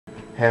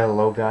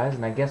Hello guys,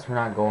 and I guess we're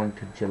not going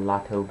to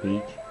Gelato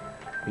Beach.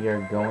 We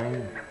are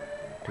going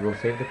to go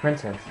save the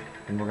princess,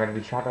 and we're going to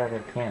be shot out of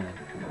a cannon.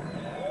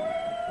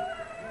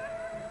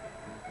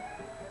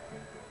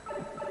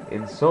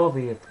 In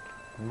Soviet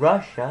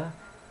Russia,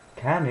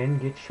 cannon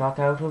gets shot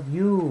out of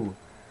you.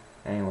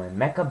 Anyway,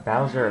 Mecha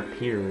Bowser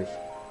appears.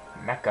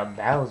 Mecha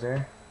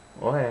Bowser?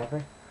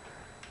 Whatever.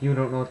 You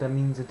don't know what that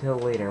means until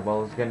later.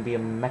 Well, it's going to be a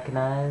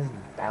mechanized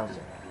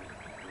Bowser.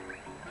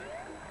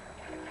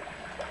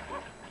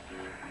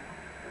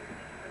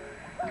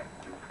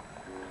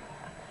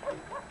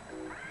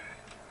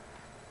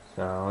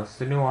 So, it's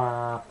the new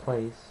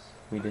place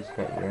we just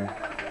got here.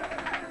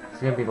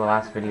 It's gonna be the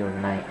last video of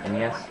the night, and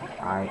yes,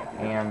 I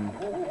am...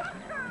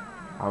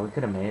 Oh, we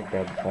could have made it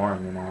there before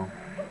him, you know.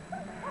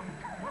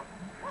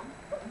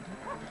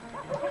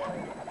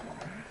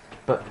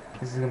 But,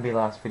 this is gonna be the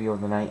last video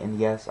of the night, and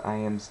yes, I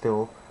am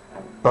still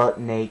butt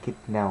naked.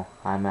 No,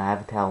 I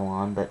have a towel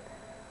on, but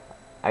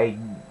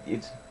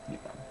it's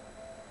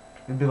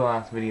gonna be the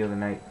last video of the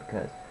night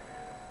because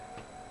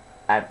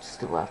I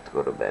still have to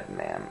go to bed,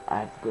 man. I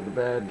have to go to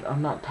bed.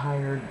 I'm not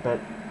tired, but...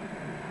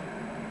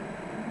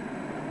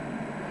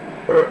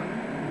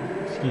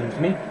 Excuse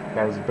me.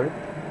 That was a burp.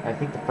 I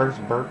think the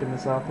first burp in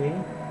this LP.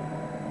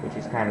 Which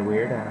is kind of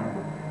weird. I don't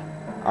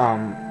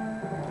know.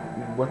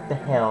 What the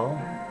hell?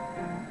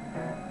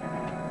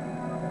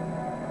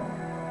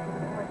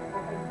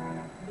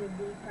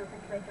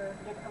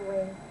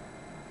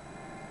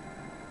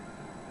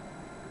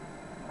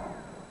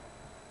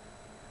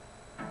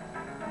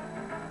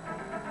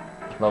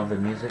 Love the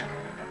music.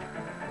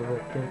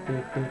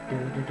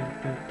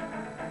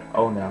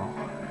 Oh no.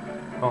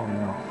 Oh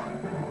no.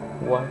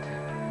 What?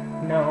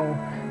 No.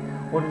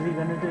 What is he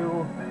gonna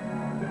do?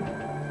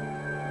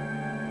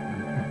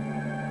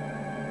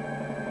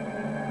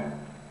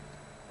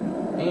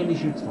 And he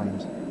shoots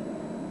flames.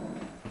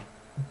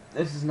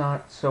 This is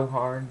not so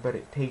hard, but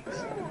it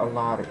takes a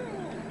lot of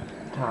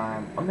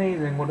time.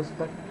 Amazing. What a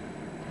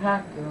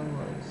spectacular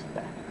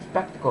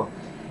spectacle.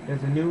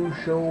 There's a new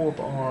show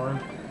of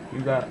ours. You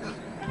got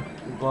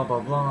blah blah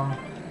blah.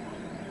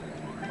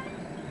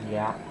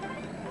 Yeah.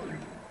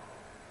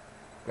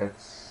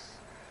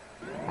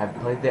 I've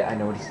played that, I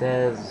know what he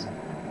says.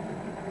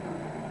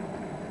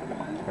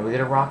 And we get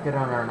a rocket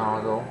on our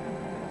nozzle.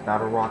 It's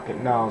not a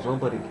rocket nozzle,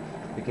 but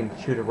we can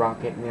shoot a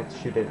rocket, and we have to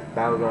shoot it at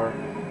Bowser.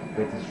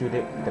 We have to shoot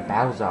it at the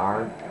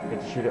Bowser. We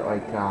have to shoot it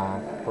like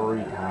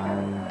 3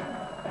 times.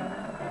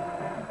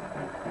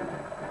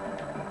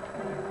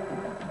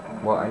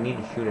 Well, I need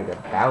to shoot it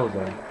at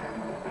Bowser.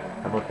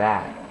 How about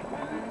that?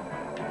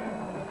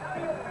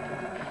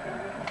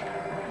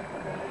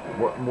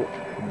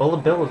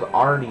 Bullet Bill is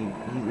already,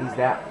 he's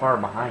that far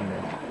behind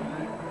us.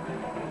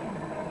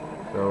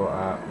 So,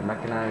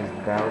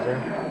 mechanized Bowser.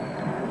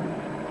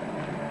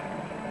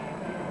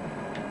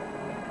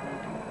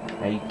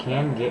 Now you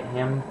can get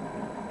him,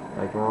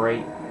 like,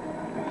 right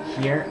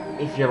here,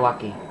 if you're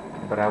lucky.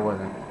 But I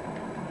wasn't.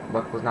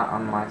 Luck was not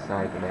on my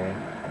side today.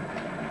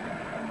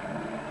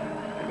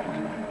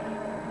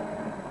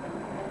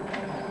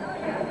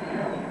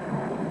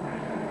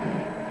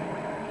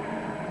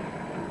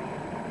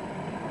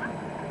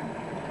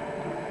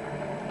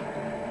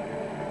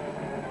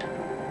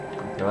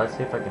 So let's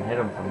see if I can hit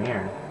him from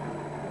here.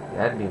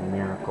 That'd be a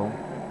miracle.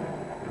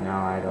 No,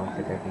 I don't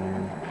think I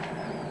can.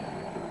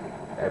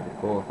 That'd be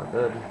cool if I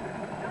could.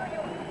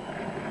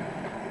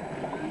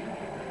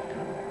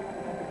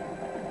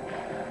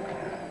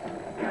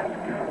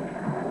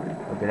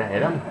 Oh, did I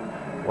hit him?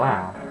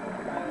 Wow.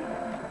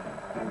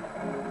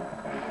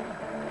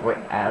 Wait,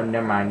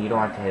 never mind. You don't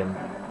have to hit him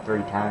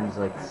 3 times,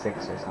 like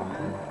 6 or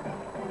something.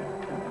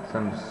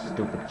 Some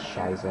stupid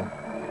shiza.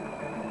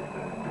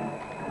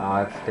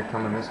 Oh, they're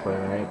coming this way,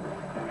 right?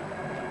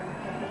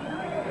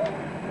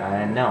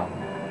 No.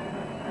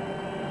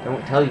 They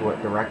won't tell you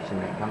what direction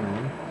they're coming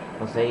in.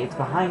 They'll say it's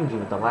behind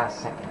you at the last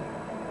second.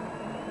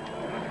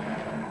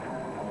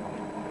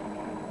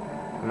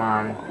 Come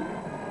on.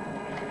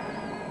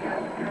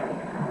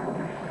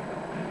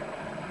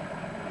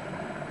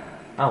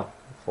 Oh,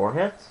 4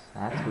 hits?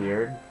 That's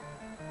weird.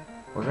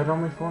 Was it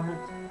only 4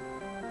 hits?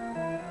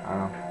 I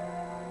don't know.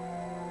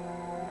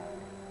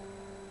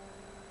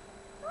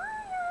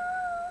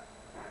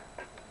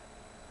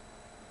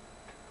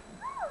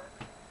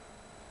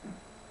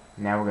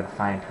 Now we're gonna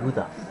find who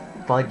the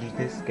fudge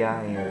this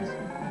guy is.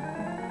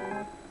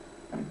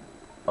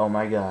 Oh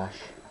my gosh.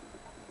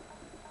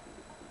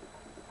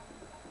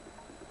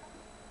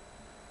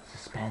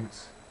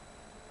 Suspense.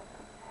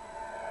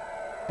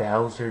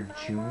 Bowser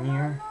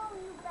Jr.?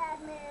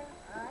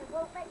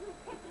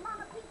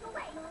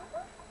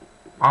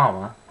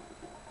 Mama?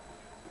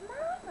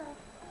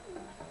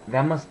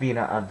 That must be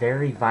a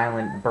very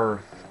violent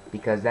birth,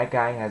 because that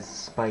guy has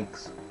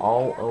spikes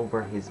all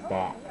over his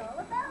back.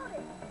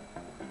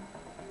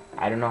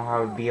 I don't know how I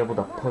would be able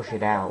to push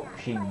it out.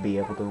 She'd be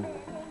able to.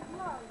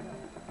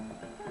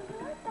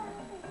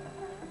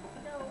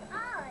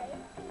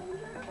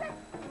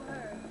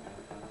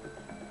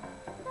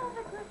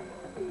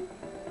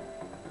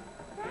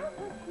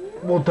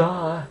 Well,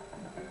 duh.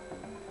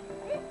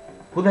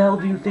 Who the hell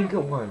do you think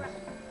it was?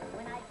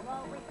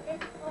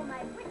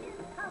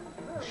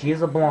 She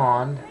is a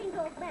blonde.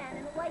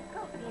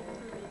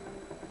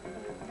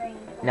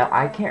 Now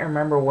I can't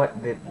remember what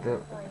the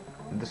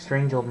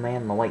strange old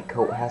man in the white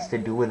coat has to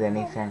do with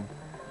anything,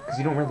 because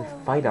you don't really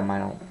fight him. I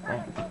don't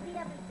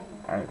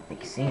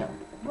think you see him.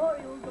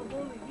 Mario's a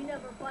bully. He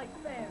never fights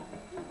fair.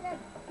 He said,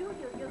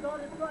 Junior, you're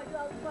gonna try to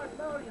outsmart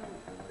Mario.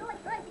 So I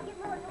tried to get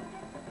Mario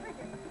sent to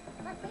prison,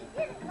 but they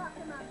didn't lock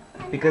him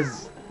up.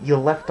 Because you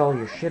left all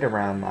your shit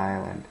around the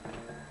island.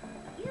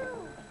 You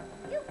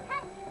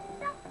can't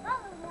stop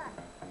following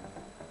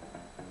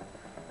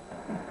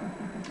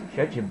us.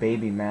 Shut your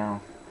baby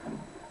mouth.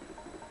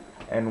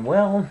 And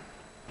well,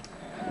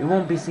 we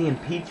won't be seeing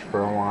Peach for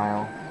a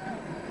while.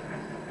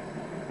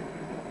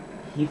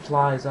 He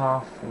flies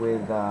off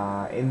with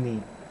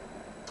in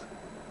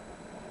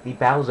the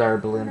Bowser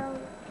blimp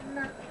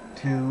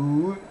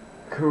to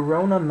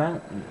Corona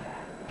Mountain.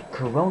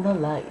 Corona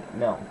Light.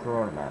 No,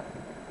 Corona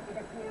Mountain.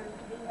 It appears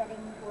to be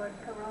heading toward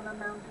Corona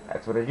Mountain.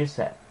 That's what I just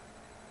said.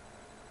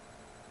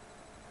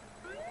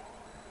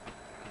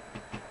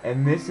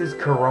 And this is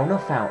Corona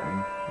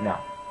Fountain. No,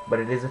 but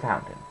it is a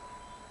fountain.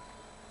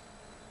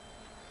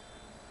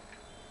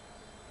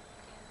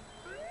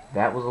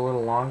 That was a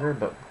little longer,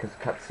 but because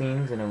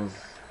cutscenes, and it was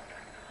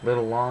a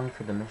little long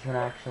for the mission,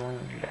 actually.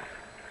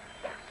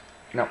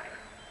 No.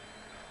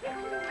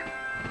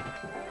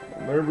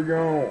 There we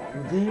go.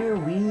 There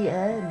we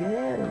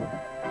go.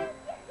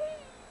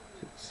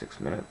 6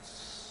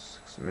 minutes.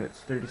 6 minutes,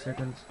 30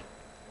 seconds.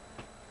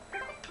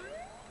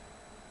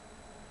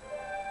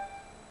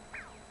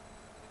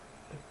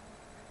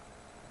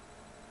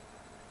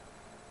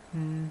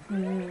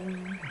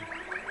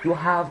 You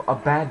have a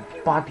bad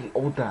body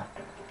odor.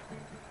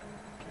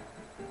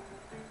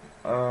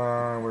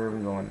 Where are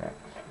we going next?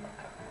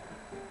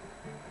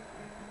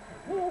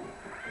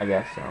 I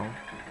guess so.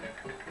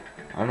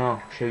 I don't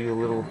know, show you a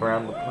little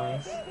around the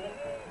place.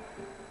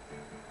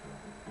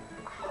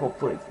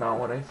 Hopefully it's not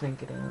what I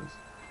think it is.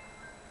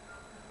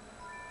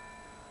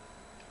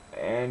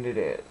 And it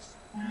is.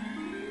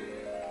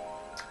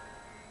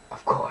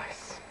 Of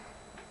course.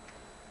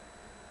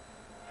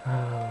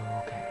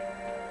 Oh, okay.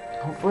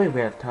 Hopefully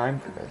we have time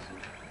for this.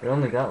 We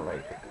only got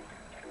like...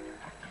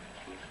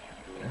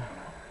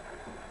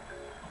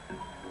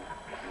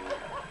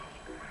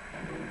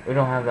 We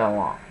don't have that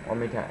long, let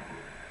me tell you.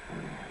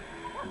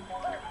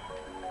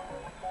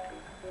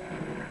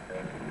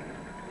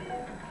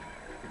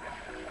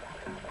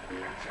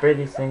 Spray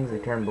these things, they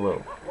turn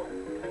blue.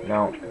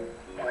 No.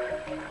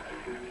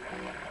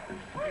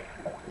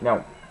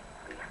 No.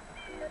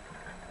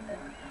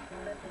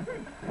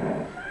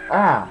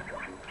 Ah!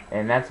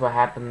 And that's what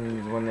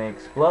happens when they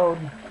explode.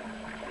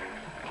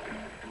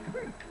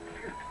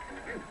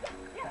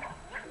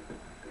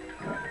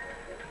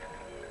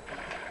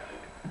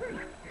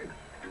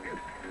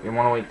 You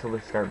want to wait till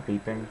they start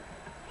beeping?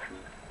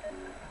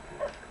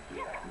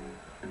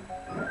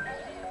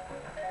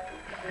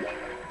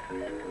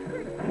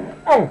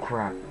 Oh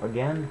crap!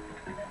 Again?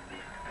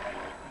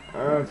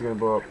 It's gonna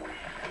blow up.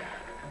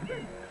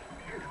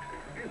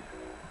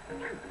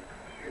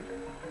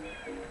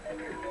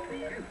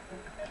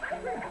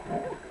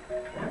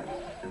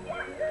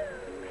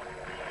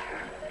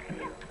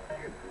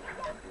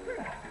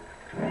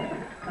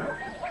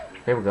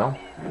 There we go.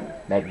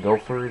 That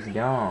gopher is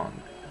gone.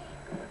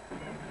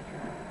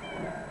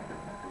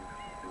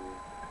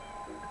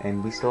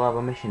 And we still have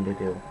a mission to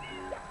do,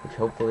 which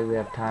hopefully we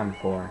have time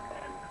for.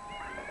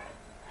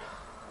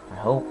 I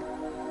hope.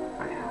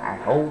 I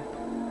hope.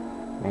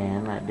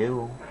 Man, I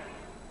do.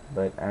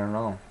 But I don't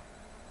know.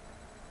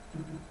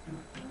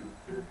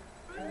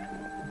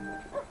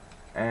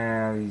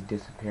 And these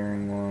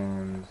disappearing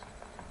ones.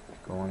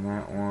 Go on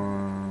that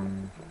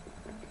one.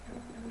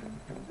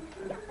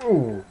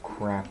 Oh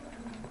crap.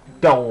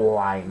 Oh,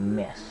 I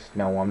missed.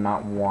 No, I'm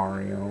not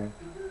Wario.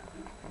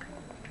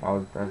 I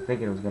was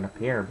thinking it was gonna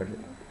appear, but it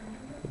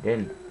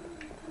didn't.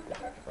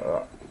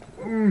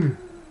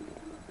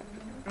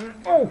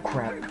 Oh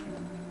crap.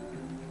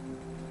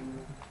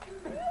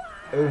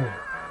 Ugh.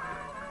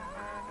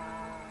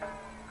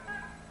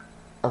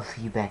 I'll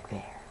see you back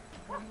there.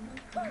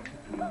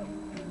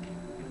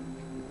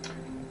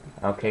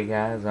 Okay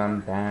guys, I'm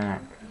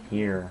back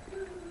here.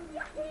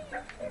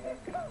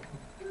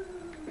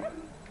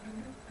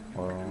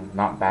 Well,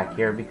 not back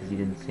here because you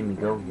didn't see me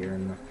go here.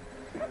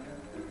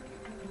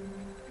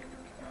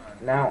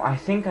 Now, I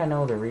think I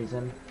know the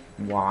reason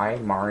why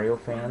Mario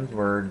fans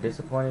were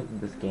disappointed in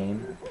this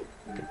game.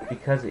 It's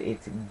because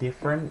it's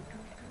different,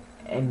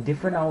 and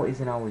different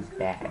isn't always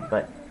bad,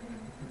 but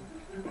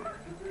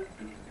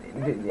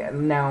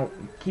now,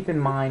 keep in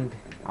mind,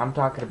 I'm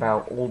talking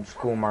about old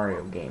school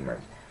Mario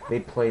gamers.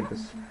 They played the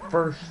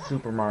first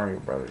Super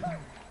Mario Brothers,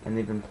 and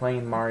they've been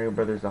playing Mario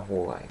Brothers their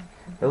whole life.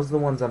 Those are the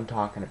ones I'm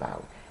talking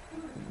about.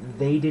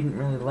 They didn't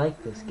really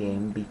like this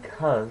game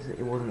because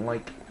it wasn't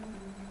like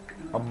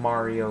a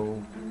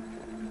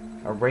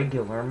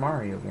regular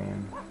Mario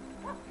game.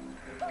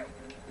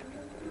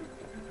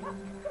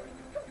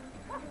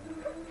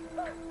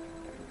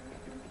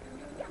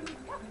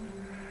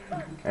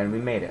 and we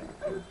made it.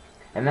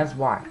 And that's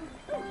why.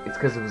 It's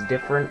because it was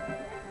different.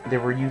 They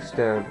were used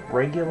to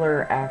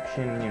regular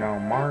action, you know,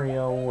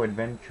 Mario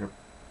adventure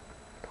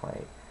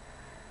play.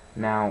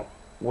 Now,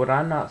 what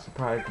I'm not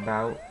surprised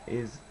about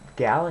is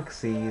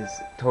Galaxy is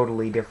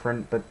totally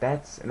different, but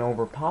that's an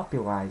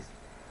overpopularized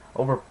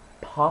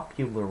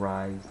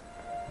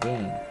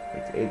game.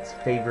 It's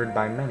favored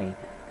by many.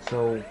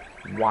 So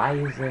why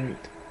isn't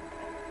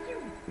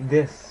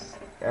this?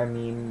 I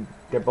mean,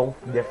 they're both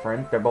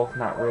different. They're both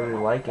not really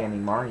like any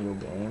Mario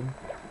game.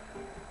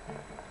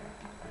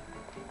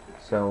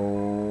 So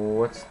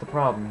what's the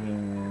problem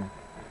here?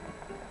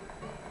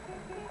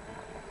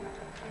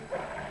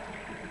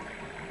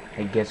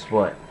 Hey, guess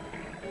what?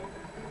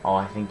 Oh,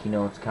 I think you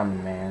know what's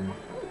coming, man.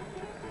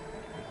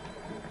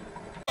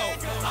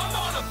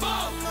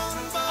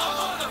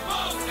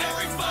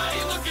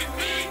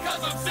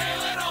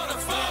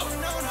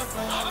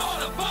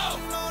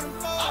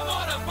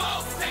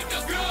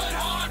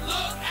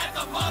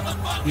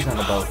 He's on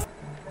the boat.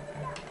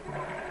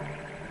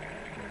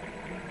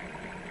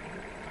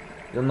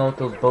 You'll note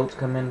those boats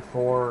come in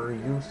for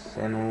use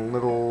in a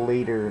little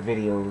later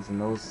videos,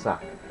 and those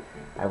suck.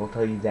 I will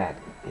tell you that.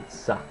 It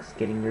sucks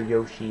getting your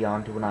Yoshi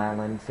onto an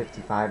island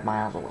 55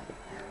 miles away.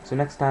 So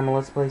next time on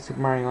Let's Play Super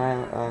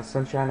Mario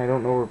Sunshine, I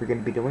don't know what we're going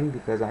to be doing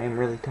because I am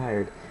really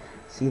tired.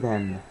 See you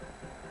then.